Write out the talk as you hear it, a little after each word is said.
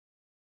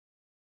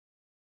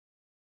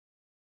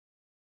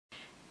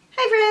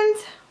Hey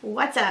friends,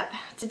 what's up?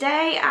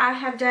 Today I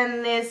have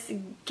done this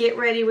get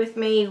ready with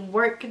me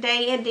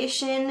workday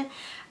edition.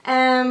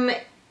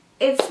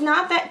 It's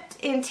not that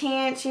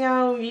intense, you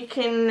know, you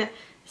can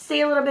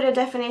see a little bit of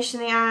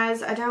definition in the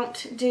eyes. I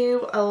don't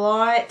do a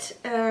lot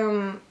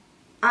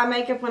eye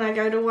makeup when I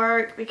go to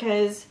work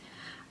because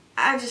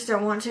I just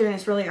don't want to, and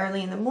it's really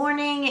early in the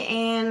morning,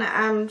 and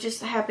I'm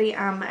just happy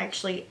I'm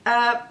actually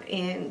up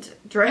and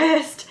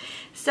dressed.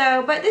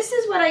 So, but this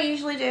is what I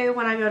usually do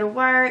when I go to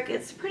work.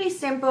 It's pretty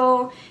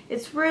simple.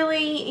 It's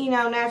really, you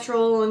know,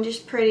 natural and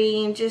just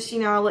pretty and just, you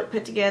know, I look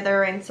put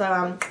together, and so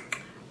I'm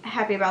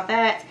happy about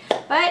that.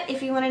 But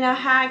if you want to know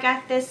how I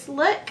got this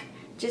look,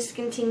 just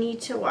continue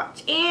to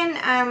watch. And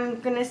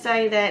I'm going to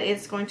say that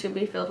it's going to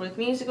be filled with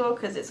musical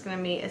because it's going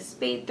to be a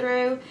speed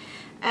through.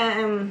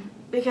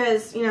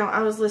 Because, you know,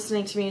 I was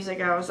listening to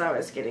music, I was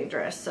always getting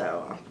dressed,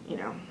 so, you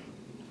know,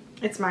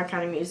 it's my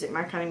kind of music.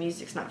 My kind of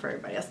music's not for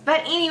everybody else.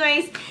 But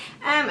anyways,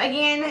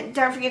 again,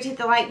 don't forget to hit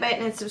the like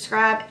button and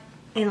subscribe,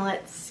 and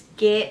let's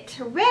get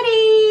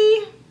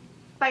ready.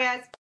 Bye,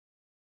 guys.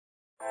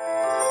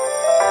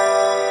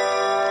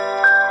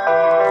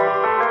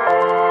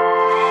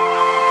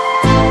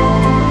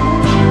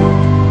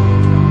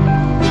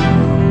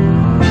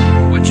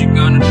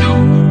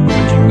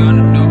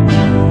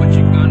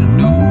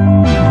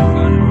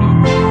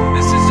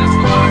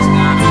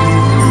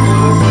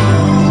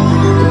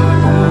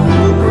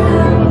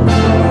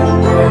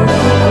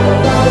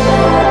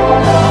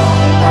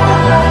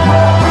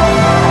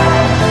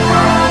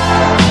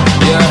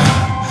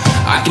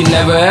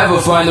 Never ever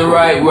find the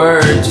right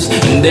words,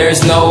 and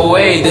there's no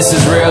way this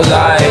is real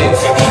life.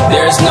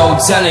 There's no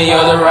telling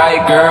you're the right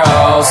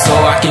girl, so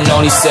I can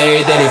only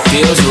say that it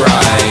feels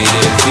right.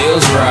 It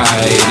feels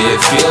right,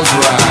 it feels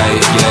right.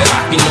 Yeah,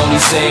 I can only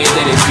say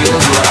that it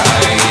feels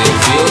right. It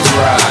feels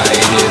right,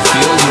 it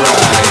feels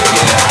right.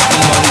 Yeah, I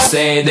can only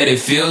say that it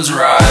feels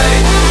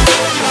right.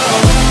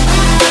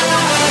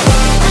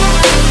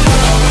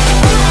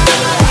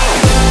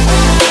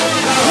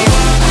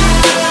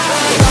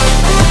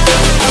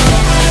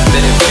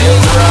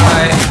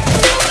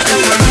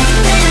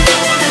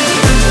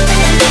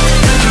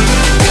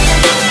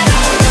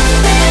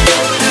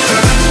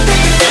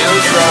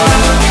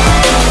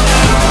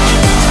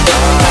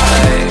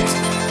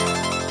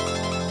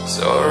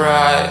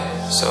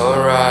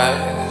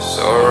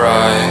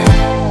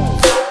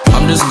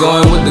 Just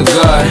going with the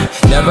gut,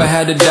 never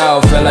had a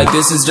doubt, felt like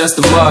this is just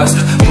a must.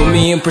 Put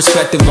me in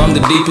perspective, I'm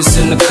the deepest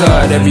in the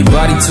cut.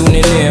 Everybody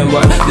tuning in,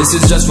 but this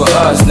is just for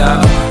us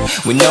now.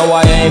 We know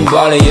I ain't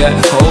ballin' yet,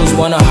 hoes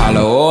wanna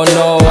holler, oh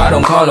no, I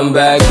don't call them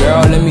back.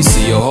 Girl, let me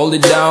see you hold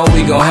it down,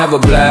 we gon' have a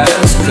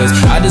blast. Cause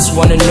I just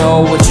wanna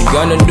know what you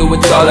gonna do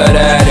with all of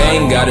that.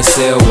 Ain't gotta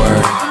say a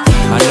word,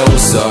 I know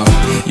what's up,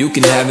 you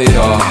can have it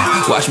all.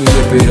 Watch me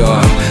rip it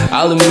off,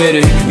 I'll admit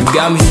it, you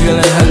got me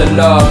feeling hella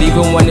love.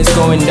 Even when it's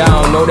going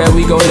down, know that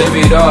we gon' live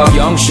it up.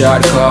 Young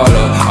shot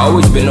caller,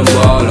 always been a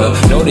baller.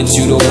 Know that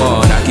you the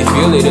one, I can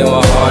feel it in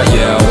my heart.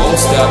 Yeah, I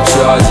won't stop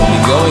charging me,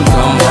 go and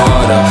come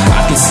harder.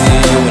 I can see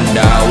you and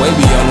I, way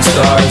beyond the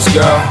stars,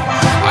 girl.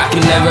 I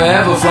can never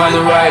ever find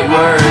the right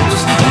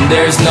words, and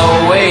there's no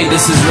way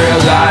this is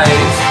real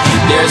life.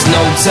 There's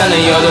no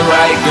telling you're the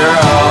right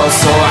girl,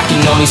 so I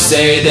can only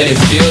say that it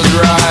feels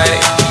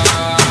right.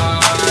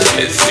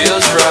 It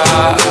feels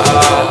right.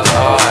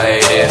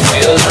 It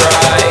feels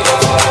right.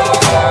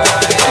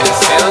 It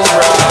feels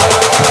right.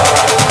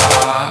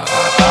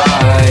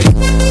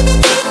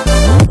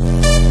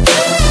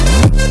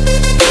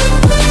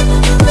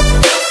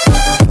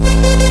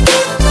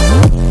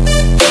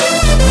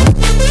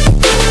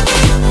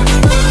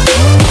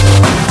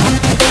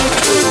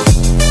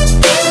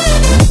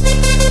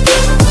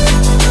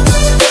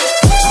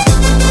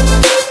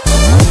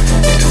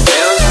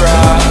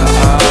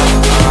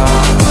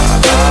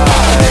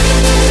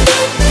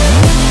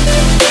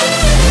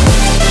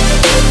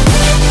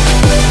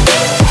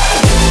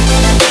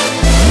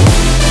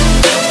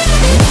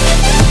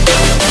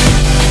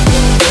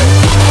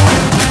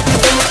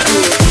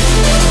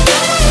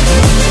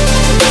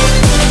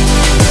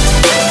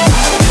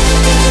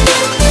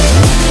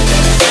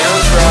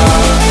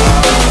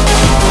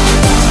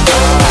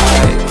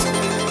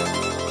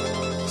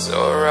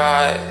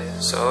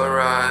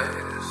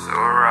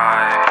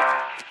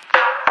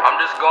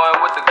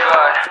 Going with the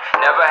gut,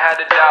 never had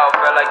a doubt,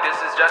 felt like this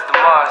is just a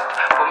must.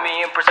 Put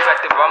me in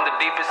perspective, I'm the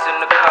deepest in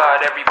the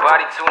cut.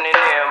 Everybody tuning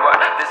in, but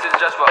this is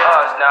just for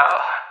us now.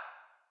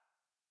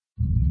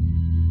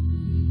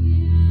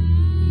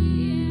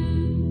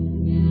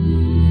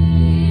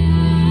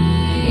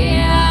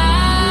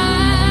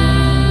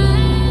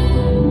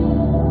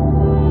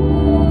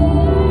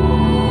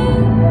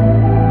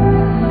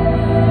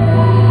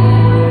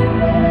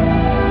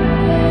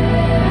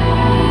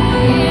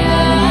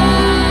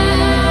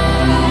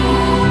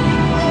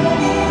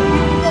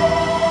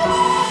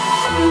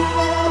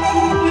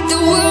 The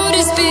world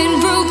has been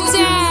broke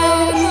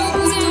down.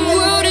 The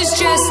world is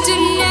just a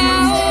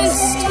now.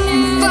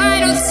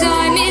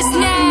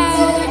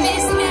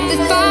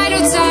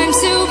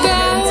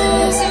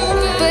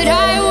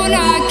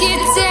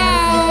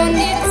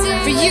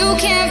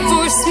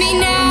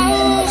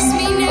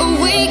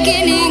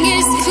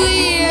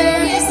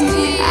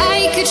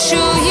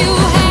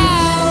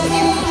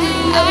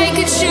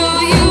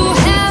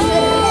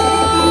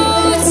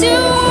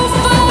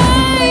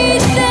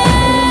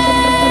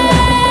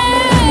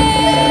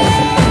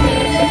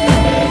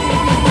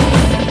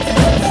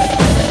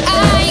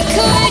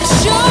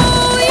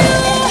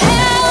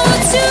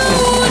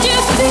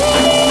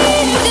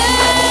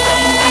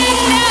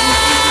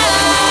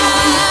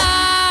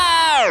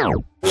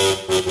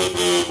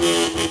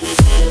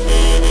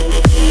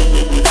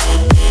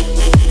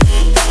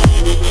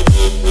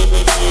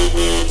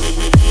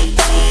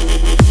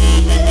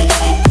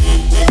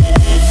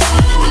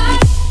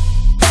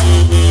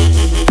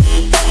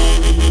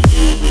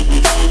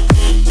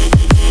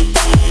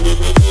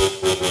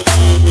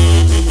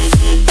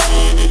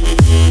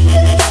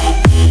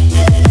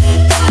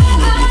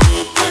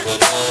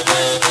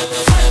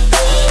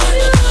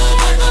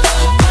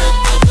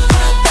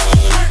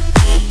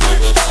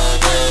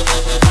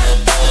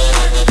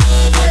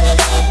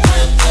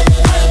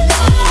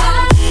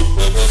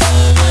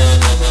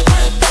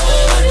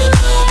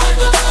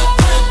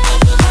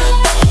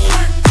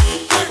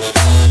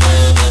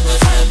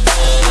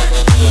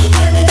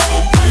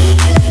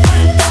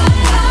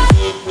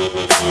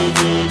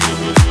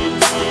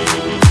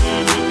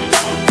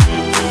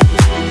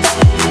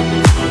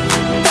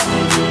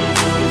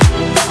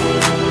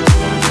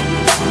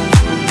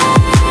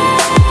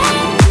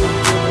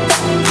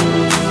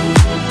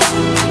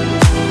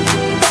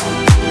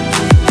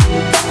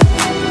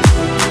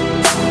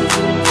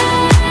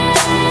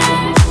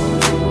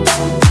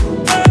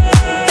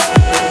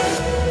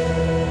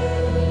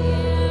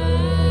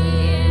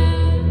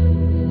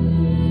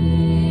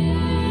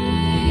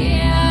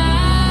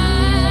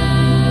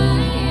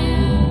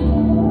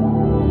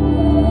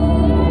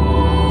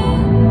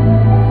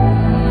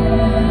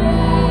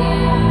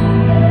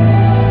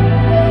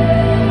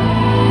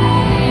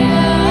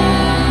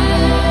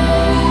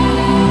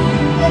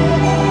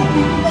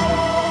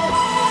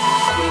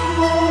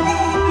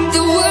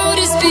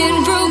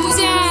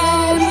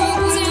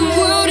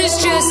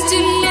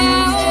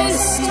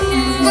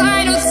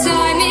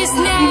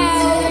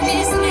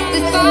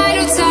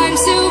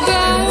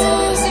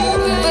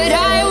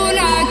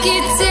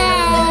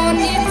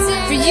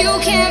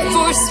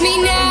 force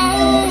me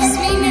now.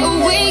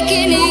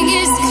 Awakening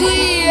is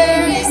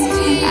clear.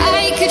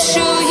 I could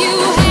show you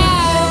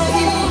how.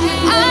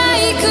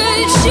 I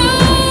could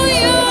show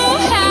you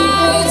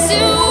how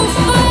to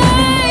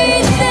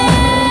fight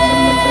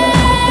them.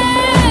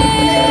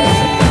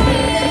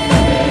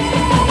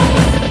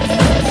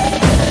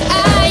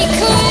 I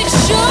could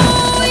show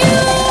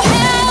you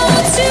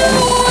how to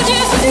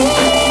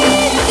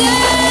defeat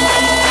them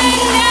now.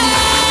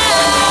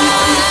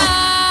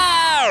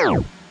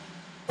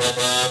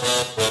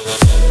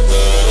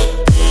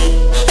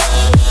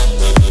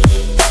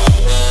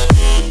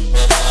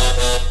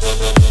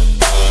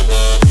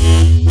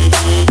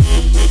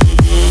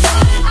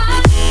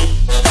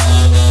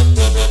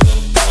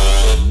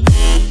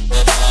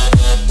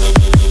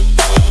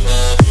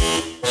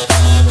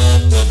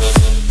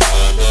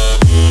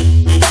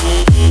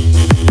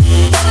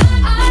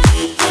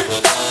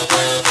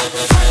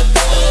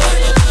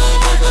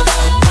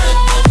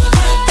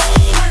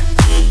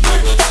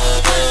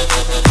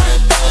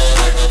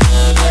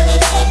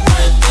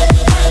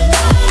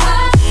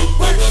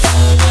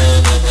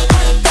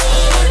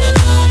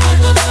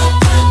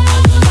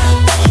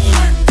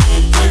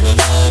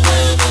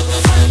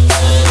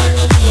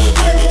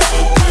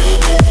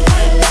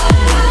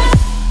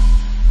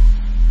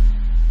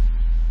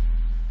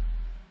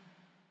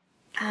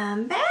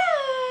 I'm back.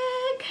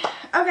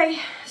 Okay,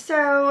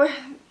 so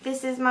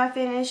this is my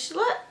finished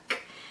look.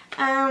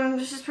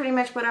 This is pretty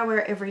much what I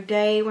wear every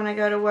day when I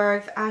go to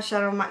work. The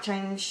eyeshadow might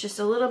change just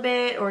a little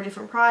bit or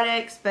different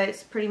products, but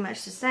it's pretty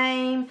much the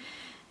same.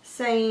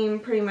 Same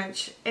pretty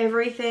much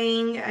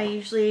everything. I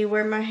usually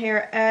wear my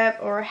hair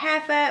up or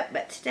half up,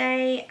 but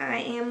today I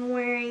am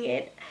wearing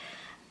it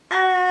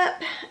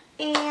up.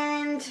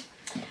 And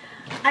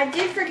I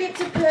did forget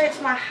to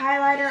put my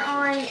highlighter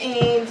on,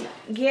 and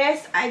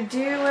yes, I do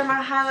wear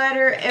my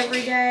highlighter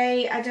every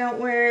day. I don't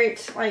wear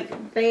it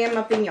like bam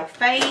up in your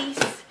face,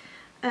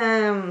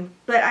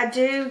 but I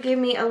do give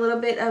me a little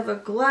bit of a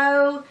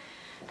glow.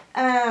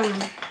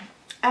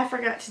 I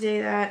forgot to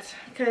do that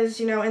because,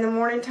 you know, in the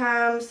morning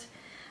times,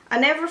 I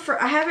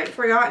haven't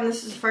forgotten.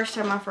 This is the first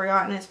time I've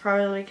forgotten. It's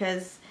probably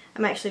because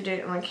I'm actually doing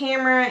it on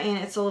camera and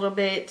it's a little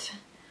bit,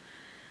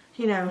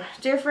 you know,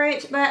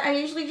 different, but I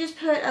usually just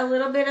put a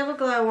little bit of a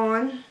glow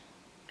on.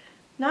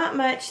 Not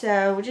much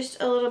though,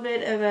 just a little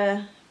bit of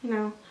a, you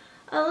know,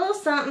 a little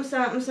something,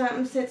 something,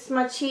 something, since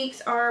my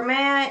cheeks are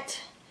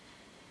matte.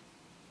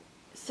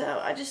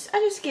 So I just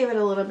give it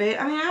a little bit.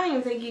 I mean, I don't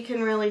even think you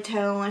can really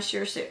tell unless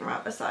you're sitting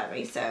right beside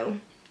me, so,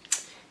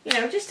 you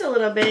know, just a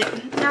little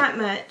bit, not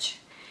much.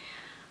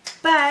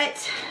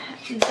 But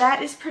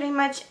that is pretty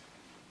much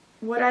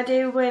what I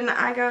do when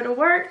I go to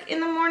work in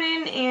the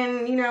morning,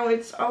 and you know,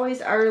 it's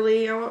always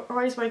early. I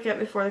always wake up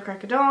before the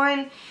crack of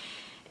dawn,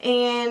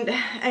 and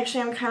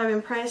actually I'm kind of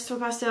impressed with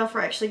myself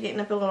for actually getting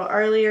up a little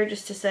earlier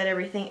just to set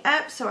everything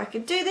up so I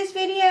could do this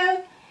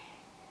video.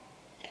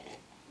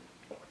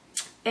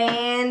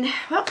 And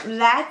well,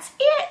 that's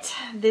it.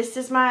 This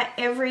is my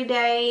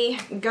everyday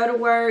go to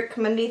work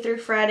Monday through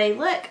Friday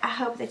look. I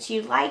hope that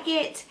you like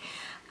it.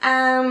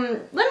 Let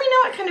me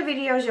know what kind of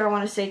videos y'all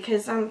want to see,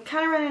 because I'm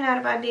kind of running out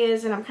of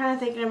ideas and I'm kind of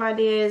thinking of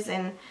ideas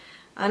and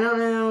I don't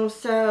know.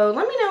 So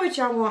let me know what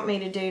y'all want me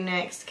to do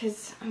next,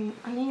 because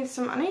I need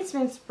some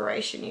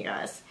inspiration, you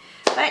guys.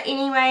 But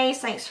anyways,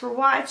 thanks for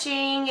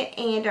watching,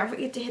 and don't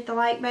forget to hit the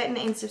like button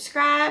and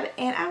subscribe,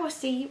 and I will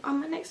see you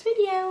on my next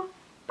video.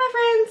 Bye,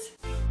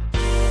 friends.